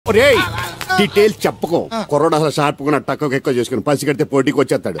Details చెప్పుకో. కుర్రోడు అసలు షార్ప్గా తక్కువ ఎక్కువ చేసుకుని పసి కడితే పోటీకి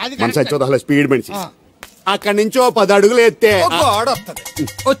వచ్చేస్తాడు. మన సచ్చి అసలు స్పీడ్ మనిషి. అక్కడి నుంచి 10 అడుగులు ఎత్తే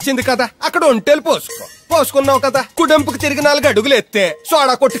వచ్చింది కదా, అక్కడ ఒంటేలు పోసుకున్నావు కదా, కుడెంపుకి తిరిగి 4 అడుగులు ఎత్తే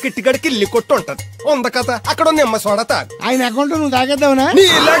సోడా కొట్టు కిట్టిగడి కిల్లి కొట్టు ఉంటది. ఉంది కదా, అక్కడ నిమ్మ సోడా తాగు. ఆయన అకౌంట్ నువ్వు తాగేద్దావునా? నీ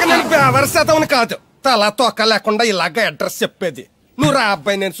ఇలాగ నేను వ్యవరసేతవని కాదు, తల తొక్క లేకుండా ఇలాగ అడ్రస్ చెప్పేది. నువ్వు రా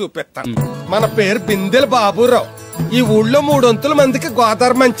అబ్బాయి, నేను చూపిస్తాను. మన పేరు బిందెల బాబురావు. ఈ ఊళ్ళో 300 మందికి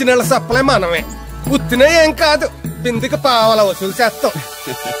గోదావరి మంచినీళ్ళ సప్లై మనమే. ఉత్తినే ఏం కాదు, బిందెకి పావలా వసూలు చేస్తాం.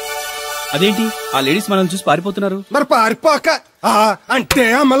 అదేంటి ఆ లేడీస్ మనల్ని చూసి పారిపోతున్నారు? మరి పారిపోక అంటే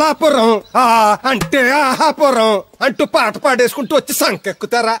అమలాపురం, అంటే ఆహాపురం అంటూ పాట పాడేసుకుంటూ వచ్చి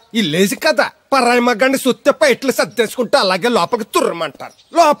సంకెక్కుతారా? ఇల్లేసి కదా, పరాయి మగ్గాన్ని సుత్తే పైట్లు సర్దేసుకుంటూ అలాగే లోపలికి తుర్రమంటారు.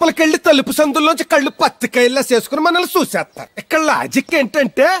 లోపలికెళ్లి తలుపు సందుల్లోంచి కళ్ళు పత్తికాయల్లా చేసుకుని మనల్ని చూసేస్తారు. ఇక్కడ లాజిక్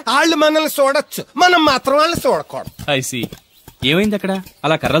ఏంటంటే వాళ్ళు మనల్ని చూడొచ్చు, మనం మాత్రం వాళ్ళని చూడకూడదు. ఐసి ఏమైంది అక్కడ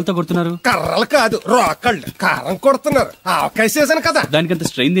అలా కర్రలతో కొడుతున్నారు? కర్రలు కాదు, రోకళ్ళు కారం కొడుతున్నారు. ఆవకాయ సీజన్ కదా. దానికంత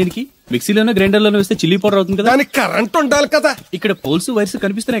స్ట్రెయిన్ దేనికి? మిక్సీలోనో గ్రైండర్లోనో వేస్తే చిల్లీ పౌడర్ అవుతుంది కదా. దానికి కరెంట్ ఉండాలి కదా. ఇక్కడ పోల్స్ వైర్స్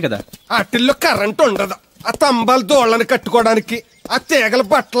కనిపిస్తున్నాయి కదా. వాటిల్లో కరెంట్ ఉండదు. ఆ తంబాలు దోళ్ళని కట్టుకోవడానికి, ఆ తీగలు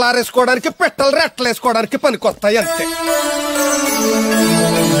బట్టలు ఆరేసుకోవడానికి, పెట్టలు రెట్టలు వేసుకోవడానికి పనికొస్తాయి అంతే.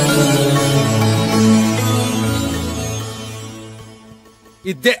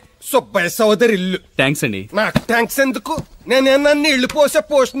 ఇదే సుబ్బయ్య సోదరి ఇల్లు. థ్యాంక్స్ అండి. నాకు థ్యాంక్స్ ఎందుకు? నేనేనా నీళ్లు పోసే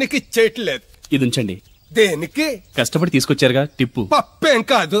పోస్ట్ నీకు ఇచ్చేయట్లేదు. ఇది ఉంచండి. దేనికి? కష్టపడి తీసుకొచ్చారుగా టిప్పు. పప్పేం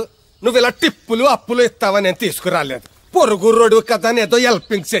కాదు, నువ్వు ఇలా టిప్పులు అప్పులు ఇస్తావని నేను తీసుకురాలేదు. పొరుగు రోడ్డు కదా అని ఏదో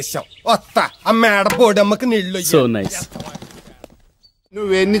హెల్పింగ్ చేసావు. వస్తా, ఆ మేడ బోడమ్మకి నీళ్లు. So nice.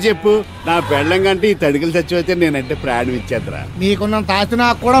 నువ్వెన్ని చెప్పు, నా పెళ్ళం కంటే ఈ తడికలు చచ్చిపోతే నేనంటే ప్రాణం ఇచ్చేద్దరా. మీకున్న తాత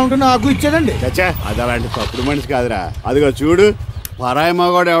నాకు కూడా ఉంటుంది, నాకు ఇచ్చేదండి. చచ్చా, అది అలాంటి తప్పుడు మనిషి కాదురా. అదిగో చూడు, పరాయి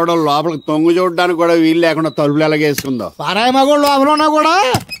మగోడు ఎవడో లోపలికి తొంగు చూడడానికి కూడా వీలు లేకుండా తలుపులు ఎలాగ వేసుకుందో. పరాయి మగోడు లోపల ఉన్నా కూడా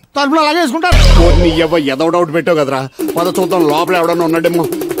తలుపులు అలాగే వేసుకుంటారు. నీ ఎదో డౌట్ పెట్టావు కదరా. పద చూద్దాం లోపల ఎవడన్నా ఉన్నాడేమో.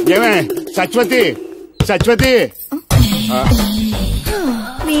 ఏమే సత్యవతి, సత్యవతి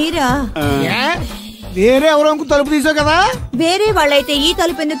మీరా? వేరే ఎవరో తలుపు తీసావు కదా. వేరే వాళ్ళైతే ఈ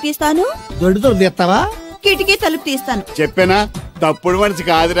తలుపు ఎందుకు తీస్తాను? దొడ్డు తలుపు తీస్తావా? కిటికీ తలుపు తీస్తాను. చెప్పానా తప్పుడు మనిషి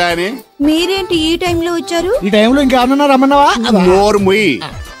కాదురా అని. మీరేంటి ఈ టైంలో వచ్చారు? ఈ టైంలో ఇంకేమన్నా రమ్మన్నావా? నోరు ముయ్యి.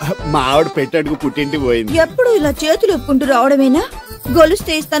 మా ఆవిడ పెట్టాడుకు పుట్టింటి పోయింది. ఎప్పుడు ఇలా చేతులు ఒప్పుకుంటూ రావడమేనా?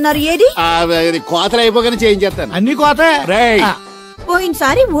 గొలుస్తే ఇస్తున్నారు. ఏది? కోతలు అయిపోగానే చేయించేస్తాను. అన్ని కోత.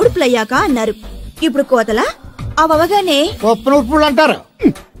 పోయినసారి ఊడుపులయ్యాక అన్నారు, ఇప్పుడు కోతలా? అవగానే ఉప్పులు అంటారు.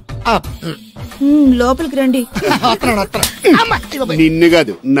 లోపలికి రండి. నిన్ను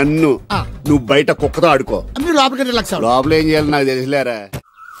కాదు నన్ను. నువ్వు బయట కుక్కతో ఆడుకో. లోపలికి లోపల ఏం చేయాలి నాకు తెలిసిలేరా.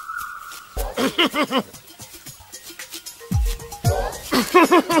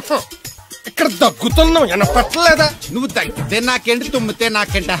 ఇక్కడ దగ్గుతున్నావు, వినపట్టలేదా? నువ్వు తగ్గితే నాకేంటి, తుమ్మితే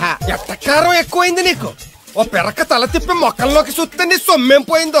నాకేంట. ఎట్టకారం ఎక్కువైంది నీకు. ఓ పెరక తల తిప్పి మొక్కల్లోకి చూస్తే నీ సొమ్మేం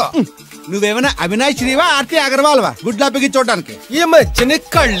పోయిందో. నువ్వేమైనా అవినాష్ శ్రీవా, ఆర్తి అగర్వాల్వా గుడ్లా పిగి చూడడానికి? ఈ మధ్య నీ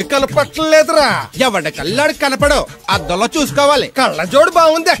కళ్ళు కనపట్టలేదురా. ఎవడ కళ్ళాడు కనపడవు, అద్దంలో చూసుకోవాలి. కళ్ళజోడు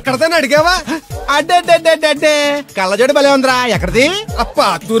బాగుంది, ఎక్కడదని అడిగావా? అడ్డే కళ్ళజోడు భలే ఉందిరా. ఎక్కడిది? ఆ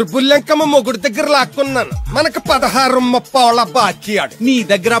పాతూరు బుల్లెంకమ్మ మొగుడు దగ్గర లాక్కున్నాను. మనకు 16 బాకీ ఆడు. నీ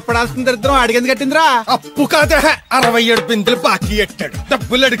దగ్గర అప్పడాల్సిన దరిద్రం అడిగింది కట్టిందిరా. అప్పు కాదే, 67 బిందులు బాకీ ఎట్టాడు.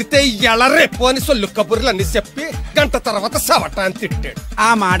 డబ్బులు అడిగితే ఎలా రేపు అని సొల్లు కబుర్లు అన్ని చెప్పి గంట తర్వాత సవటాన్ని తిట్టాడు. ఆ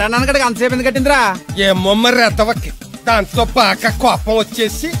మాట నాన్నగడికి అంతసేపు ఎందుకు కట్టిందిరా? ఏమో మరి ఎదవకి. దాంతో బాగా కోపం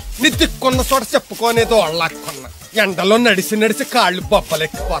వచ్చేసి నీ దిక్కున్న చోట చెప్పుకోనేదో వాళ్ళకున్నా. ఎండలో నడిచి కాళ్ళు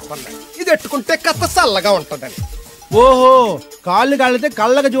బొబ్బలెక్కిపోతున్నాయి. ఇది ఎట్టుకుంటే కథ చల్లగా ఉంటదని. ఓహో, కాళ్ళు కాళ్ళైతే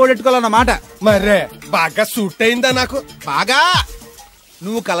కళ్ళగా జోడెట్టుకోవాలన్నమాట. మరే బాగా సూట్ అయిందా నాకు? బాగా.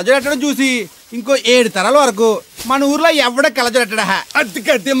 నువ్వు కళ్ళజోడెట్టడం చూసి ఇంకో 7 తరాల వరకు మన ఊర్లో ఎవడ కళ్ళజోడెట్టడా. అది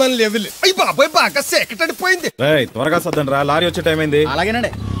గడ్డి మన లెవెల్. అయ్యి బాబాయ్, బాగా సేకటడిపోయింది. త్వరగా సర్దండి రా, లారీ వచ్చే టైం అయింది.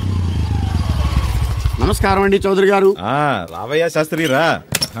 అలాగేనండి. నమస్కారం అండి చౌదరి గారు. రావయ్యా శాస్త్రి రా.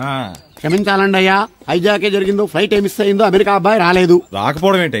 క్షమించాలండి అయ్యా, హైజాకే జరిగిందో, ఫ్లైట్ మిస్ అయిందో, అమెరికా అబ్బాయి రాలేదు.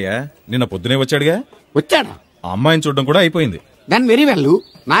 రాకపోవడం ఏంటయ్యా, నిన్న పొద్దునే వచ్చాడుగా. వచ్చాడా? అమ్మాయిని చూడడం కూడా అయిపోయింది. దాని వెరీ వెల్.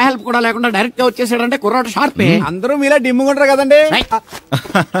 నా హెల్ప్ కూడా లేకుండా డైరెక్ట్ గా వచ్చేసాడంటే కుర్రాడు షార్పే. అందరూ మీలా డిమ్ముకుంటారు కదండి.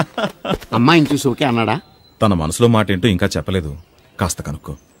 అమ్మాయిని చూసి ఓకే అన్నాడా? తన మనసులో మాట ఏంటో ఇంకా చెప్పలేదు, కాస్త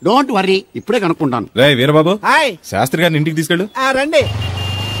కనుక్కో. డోంట్ వర్రీ, ఇప్పుడే కనుక్కుంటాను. రే వీరబాబు, హాయ్. శాస్త్రి గారిని ఇంటికి తీసుకెళ్ళు. రండి.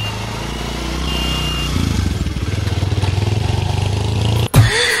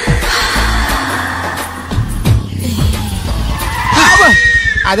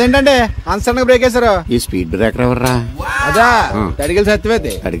 అదేంటంటే అన్సడన్ బ్రేక్ వేశారు. ఈ స్పీడ్ బ్రేకర్ ఎవర్రా? అదా తడిగిలి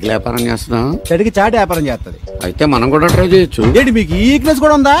సత్యవేది. తడికి వ్యాపారం చేస్తున్నాం. తడికి చాటి వ్యాపారం చేస్తుంది. అయితే మనం కూడా ట్రై చేయొచ్చు. ఏంటి మీకు ఈ వీక్నెస్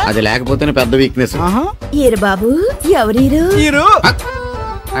కూడా ఉందా? అది లేకపోతేనే పెద్ద weakness. Babu ఎవరీరు?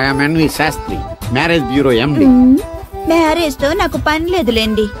 I am N V Sastry, marriage bureau MD. Marriage తో నాకు పని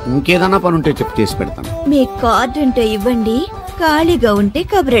లేదులేండి. ఇంకేదన్నా పని ఉంటే చెప్పి చేసి పెడతాను. మీ కార్డు ఉంటే ఇవ్వండి, ఖాళీగా ఉంటే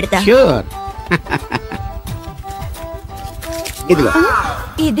కబురెడతా. ష్యూర్. ఇదిగో.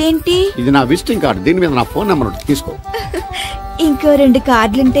 ఇదేంటి? ఇది నా విజిటింగ్ కార్డు. దీని మీద నా ఫోన్ నెంబర్ ఉంటుంది, తీసుకో. ఇంకో 2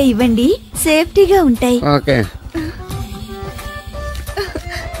 కార్డులుంటే ఇవ్వండి, సేఫ్టీగా ఉంటాయి. ఓకే.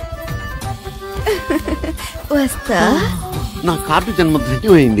 వస్తా. నా కార్డు జన్మ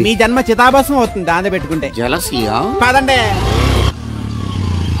ధన్యమైంది. మీ జన్మ చితాభాసం అవుతుంది దాంతో పెట్టుకుంటే. జలసియా? కాదండి.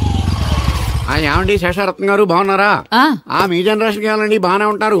 ఏమండి శేషారత్న గారు, బాగున్నారా? మీ జనరేషన్ కావాలండి, బాగానే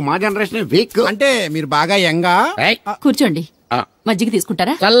ఉంటారు. మా జనరేషన్ వీక్. అంటే మీరు బాగా యంగా. కూర్చోండి. మజ్జిగ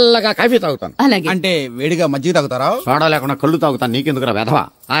తీసుకుంటారా? చల్లగా కాఫీ తాగుతాను. అలాగే. అంటే వేడిగా మజ్జిగ తాగుతారా? సోడా లేకుండా కళ్ళు తాగుతాను. నీకెందుకురా వెధవా?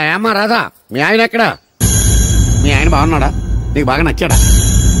 ఏమ్మా రాధా, మీ ఆయన ఎక్కడా? మీ ఆయన బాగున్నాడా? నీకు బాగా నచ్చాడా?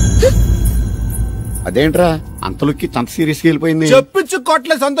 అదేంట్రా అంతలోకి అంత సీరియస్ గా వెళ్ళిపోయింది? చెప్పించు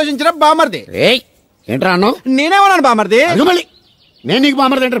కొట్ల సంతోషించిన బామర్ది. ఏంట్రా అన్నావు? నేనేమన్నాను బామర్ది? మళ్ళీ నేను నీకు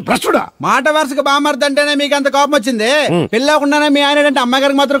బామర్ది అంటే భ్రష్టుడా? మాట వరుసగా బామర్ది అంటేనే మీకు అంత కోపం వచ్చింది. పెళ్ళకుండానే మీ ఆయన అంటే అమ్మాయి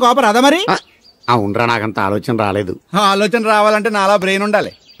గారికి మాత్రం కోపం రాదా మరి? అవునరా, నాకంత ఆలోచన రాలేదు. ఆలోచన రావాలంటే నాలా బ్రెయిన్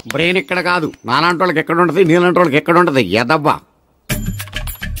ఉండాలి. బ్రెయిన్ ఇక్కడ కాదు, నాలాంటి వాళ్ళకి ఎక్కడ ఉంటది, నీలాంటి వాళ్ళకి ఎక్కడ ఉంటది. ఎదవ్వా.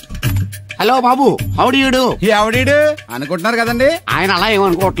 హలో బాబు, హౌడీయుడు. ఎవడీడు అనుకుంటున్నారు కదండి. ఆయన అలా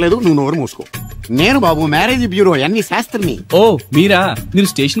ఏమనుకోవట్లేదు, నువ్వు నోరు మూసుకో. నేను బాబు మ్యారేజ్ బ్యూరో ఎన్ని శాస్త్రిని. ఓ మీరా? మీరు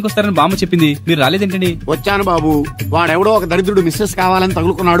స్టేషన్ కి వస్తారని బామ్మ చెప్పింది, మీరు రాలేదేంటండి? వచ్చాను బాబు. వాడెవడో ఒక దరిద్రుడు మిస్సెస్ కావాలని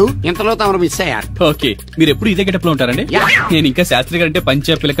తగులుకున్నాడు, ఇంతలో తమరు మిస్ అయ్యారు. ఓకే, మీరు ఎప్పుడు ఇదే గెటప్ లో ఉంటారండి? నేను ఇంకా శాస్త్రి గారు అంటే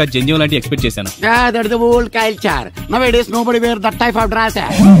పంచ పిలక జంజం లాంటి ఎక్స్పెక్ట్ చేశాను.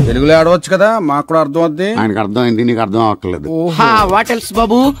 తెలుగులో ఆడవచ్చు కదా, మాకు కూడా అర్థం అవుద్ది. ఆయనకు అర్థం అయింది, నీకు అర్థం అవ్వట్లేదు. What else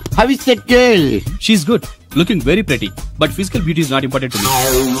Babu? How is that girl? She is good, looking very pretty, but physical beauty is not important to me.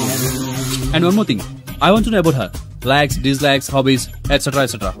 And one more thing, I want to know about her likes, dislikes, hobbies, etc.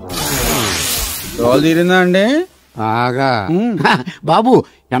 etc. Role తీరిందా అండి? ఆగా బాబు,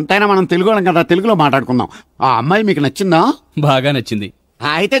 ఎంతైనా మనం తెలుగు వాళ్ళం కదా, తెలుగులో మాట్లాడుకుందాం. ఆ అమ్మాయి మీకు నచ్చిందా? బాగా నచ్చింది.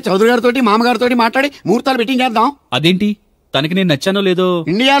 అయితే చౌదరి గారితో మామగారితో మాట్లాడి ముహూర్తాలు పెట్టింగ్ చేద్దాం. అదేంటి, తనకి నేను నచ్చానో లేదో?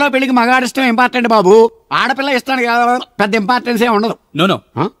 ఇండియాలో పెళ్లికి మగాడి ఇష్టం ఇంపార్టెంట్ బాబు, ఆడపిల్ల ఇష్టానికి పెద్ద ఇంపార్టెన్స్ ఏ ఉండదు. నో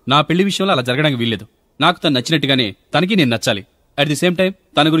నా పెళ్లి విషయంలో అలా జరగడానికి వీల్లేదు. నాకు తను నచ్చినట్టుగానే తనకి నేను నచ్చాలి. అట్ ది సేమ్ టైం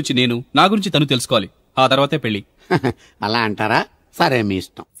తన గురించి నేను, నా గురించి తను తెలుసుకోవాలి. ఆ తర్వాతే పెళ్లి. అలా అంటారా? సరే, మీ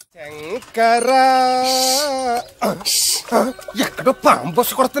ఇష్టం. ఎక్కడో పాము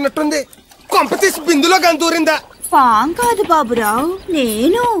బొస్సు కొడుతున్నట్టుంది. కొంప తీసి బిందులో గందూరిందా? పాం కాదు బాబురావు,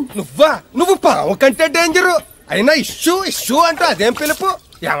 నేను. నువ్వు పాము కంటే డేంజరు. అయినా ఇష్యూ ఇష్యూ అంటూ అదేం పిలుపు?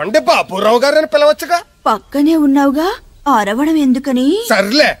 ఏమండి బాబురావు గారు అని పిలవచ్చుగా. పక్కనే ఉన్నావుగా, అరవడం ఎందుకని?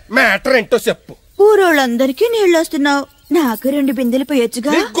 సర్లే, మ్యాటర్ ఏంటో చెప్పు. ఊరోళ్ళందరికీ నీళ్ళు వస్తున్నావు, నాకు 2 బిందెలు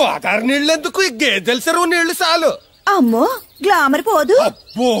పోయొచ్చుగా. గోదావరి నీళ్ళు ఎందుకు? ఈ గేదెల చెరువు నీళ్లు చాలు. అమ్మో, గ్లామర్ పోదు.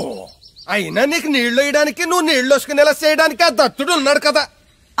 అబ్బో, అయినా నీకు నీళ్లు వేయడానికి, నువ్వు నీళ్లు వసుకునేలా చేయడానికి ఆ దత్తుడు ఉన్నాడు కదా.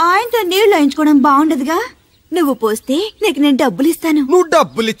 ఆయనతో నీళ్లు వేయించుకోవడం బాగుండదుగా. నువ్వు పోస్తే నీకు నేను డబ్బులు ఇస్తాను. నువ్వు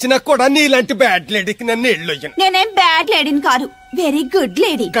డబ్బులు ఇచ్చినా కూడా నీలాంటి బ్యాడ్ లేడీకి నేను నీళ్లు ఇయ్యను. నేనేం బ్యాడ్ లేడీని కాదు, వెరీ గుడ్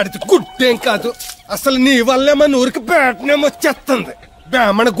లేడీ. గడిచి గుడ్డేం కాదు, అసలు నీ వల్లే మన ఊరికి బ్యాడ్ నేమ్ వచ్చేస్తుంది.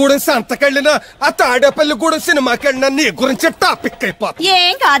 బ్రాహ్మణగూడెం సంతకెళ్ళినా, ఆ తాడేపల్లిగూడెం సినిమాకెళ్ళినా నీ గురించి టాపిక్ అయిపోతుంది.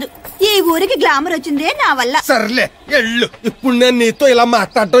 ఏం కాదు, ఈ ఊరికి గ్లామర్ వచ్చిందే నా వల్ల. సర్లే ఎళ్ళు. ఇప్పుడు నేను నీతో ఇలా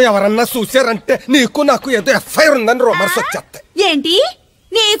మాట్లాడటం ఎవరన్నా చూసారంటే నీకు నాకు ఏదో ఎఫ్ఐఆర్ ఉందని రూమర్స్ వచ్చేస్తాయి. ఏంటి?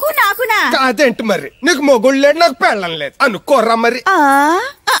 నీకు నాకునా? అదేంటి మరి? నీకు మొగుడు లేడు, నాకు పెళ్ళం లేదు అనుకోరా మరి.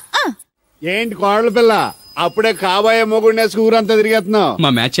 ఏంటి కోడల పిల్ల, అప్పుడే కాబోయే మొగుడినే ఊరంతా తిరిగేస్తున్నావు? మా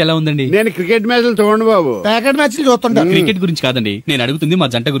మ్యాచ్ ఎలా ఉందండి? నేను క్రికెట్ మ్యాచ్లు చూడండి బాబు. ప్యాకెట్ మ్యాచ్లు చూస్తుంటా. క్రికెట్ గురించి కాదండి నేను అడుగుతుంది, మా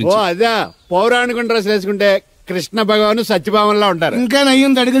జంట గురించి. ఓ అదే, పౌరాణిక డ్రెస్ వేసుకుంటే కృష్ణ భగవాన్ సత్యభామన్లా ఉంటారు. ఇంకా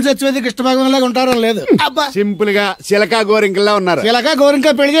నయ్యం అడిగిన చచ్చిపోతే కృష్ణ భగవాన్ లాగా ఉంటారో లేదు. సింపుల్ గా చిలకా గోరింకల్లా ఉన్నారు. చిలకా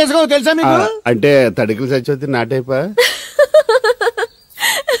గోరింకా పెళ్లి చేసుకో తెలుసా మీకు? అంటే తడికలు చచ్చిపోతే నాటైపా.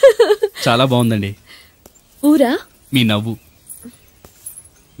 చాలా బాగుందండి. ఊరా? మీ నవ్వు.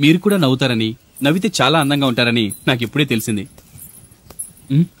 మీరు కూడా నవ్వుతారని, నవ్వితే చాలా అందంగా ఉంటారని నాకు ఇప్పుడే తెలిసింది.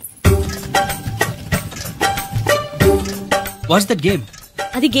 What's that game?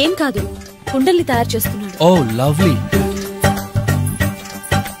 అది గేమ్ కాదు, కుండల్ని తయారు చేస్తున్నాడు. Oh lovely.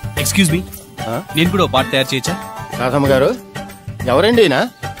 ఎక్స్క్యూజ్ మీ, నేను కూడా పాట తయారు చేయొచ్చా? రాధమ్మ గారు, ఎవరండి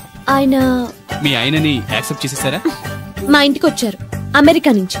ఆయన? మీ ఆయనని యాక్సెప్ట్ చేసేసారా? మా ఇంటికి వచ్చారు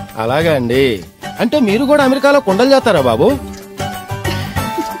అమెరికా నుంచి. అలాగా అండి. అంటే మీరు కూడా అమెరికాలో కుండలు చేస్తారా బాబు?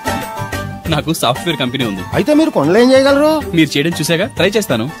 నాకు సాఫ్ట్వేర్ కంపెనీ ఉంది. అయితే మీరు కొండలు ఏం చేయగలరు? మీరు చేయడం చూసాగా, ట్రై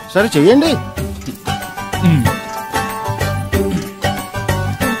చేస్తాను. సరే చెయ్యండి.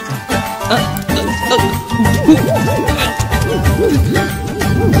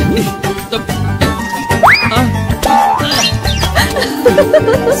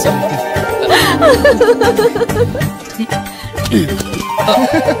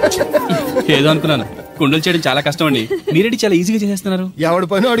 ఏదో అనుకున్నాను. కుండలు చేయడం చాలా కష్టం అండి, మీరేంటి చాలా ఈజీగా చేసేస్తున్నారు. ఎవడి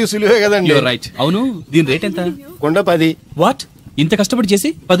పని వాడికి సులువే కదండి. రైట్. అవును, దీని రేట్ ఎంత? కుండ 10. వాట్? ఇంత కష్టపడి చేసి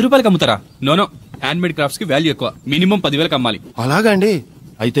 10 రూపాయలకి అమ్ముతారా? నో, హ్యాండ్ మేడ్ క్రాఫ్ట్స్ కి వాల్యూ ఎక్కువ. మినిమం 10,000కి అమ్మాలి. అలాగండి,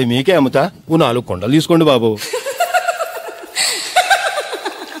 అయితే మీకే అమ్ముతా. 4 కుండలు తీసుకోండి బాబు.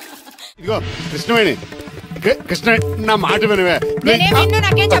 ఇదిగో కృష్ణవేణి, కృష్ణవేణి నా మాట వినవే.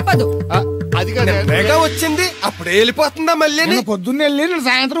 నాకేం చెప్పదు. అది కాదు, వేగా వచ్చింది అప్పుడే వెళ్ళిపోతుందా మళ్ళీ? పొద్దున్నే వెళ్ళి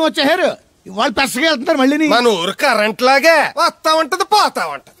సాయంత్రం వచ్చేసారు. వాళ్ళు పెసగా వెళ్తున్నారు మళ్ళీ. మన ఊరు కరెంట్ లాగే వస్తా ఉంటది పోతా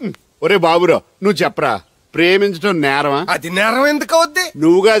ఉంటది. ఒరే బాబురో, నువ్వు చెప్పరా, ప్రేమించడం నేరమా? అది నేరం ఎందుకు అవుద్ది?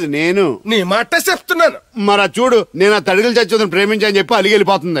 నువ్వు కాదు, నేను. నీ మాట చెప్తున్నాను. మరి చూడు, నేను ఆ తడికలు చచ్చి ప్రేమించని చెప్పి అలిగి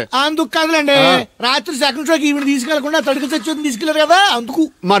వెళ్ళిపోతుంది. అందుకు కాదులేండి, రాత్రి సెకండ్ షోకి ఈవిడ తీసుకెళ్లకుండా తడికలు చచ్చి తీసుకెళ్లారు కదా అందుకు.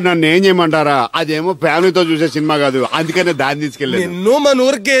 మరి నన్ను ఏం చేయమంటారా? అదేమో ఫ్యామిలీతో చూసే సినిమా కాదు, అందుకనే దాన్ని తీసుకెళ్ళాను. నిన్ను మన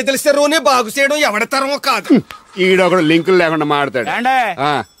ఊరు గేదెల చెరువునే బాగు చేయడం ఎవడతరమో కాదు. ఈడొకడు లింకులు లేకుండా మాడతాడు.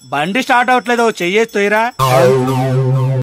 బండి స్టార్ట్ అవట్లేదు, చెయ్యేసి తోయరా.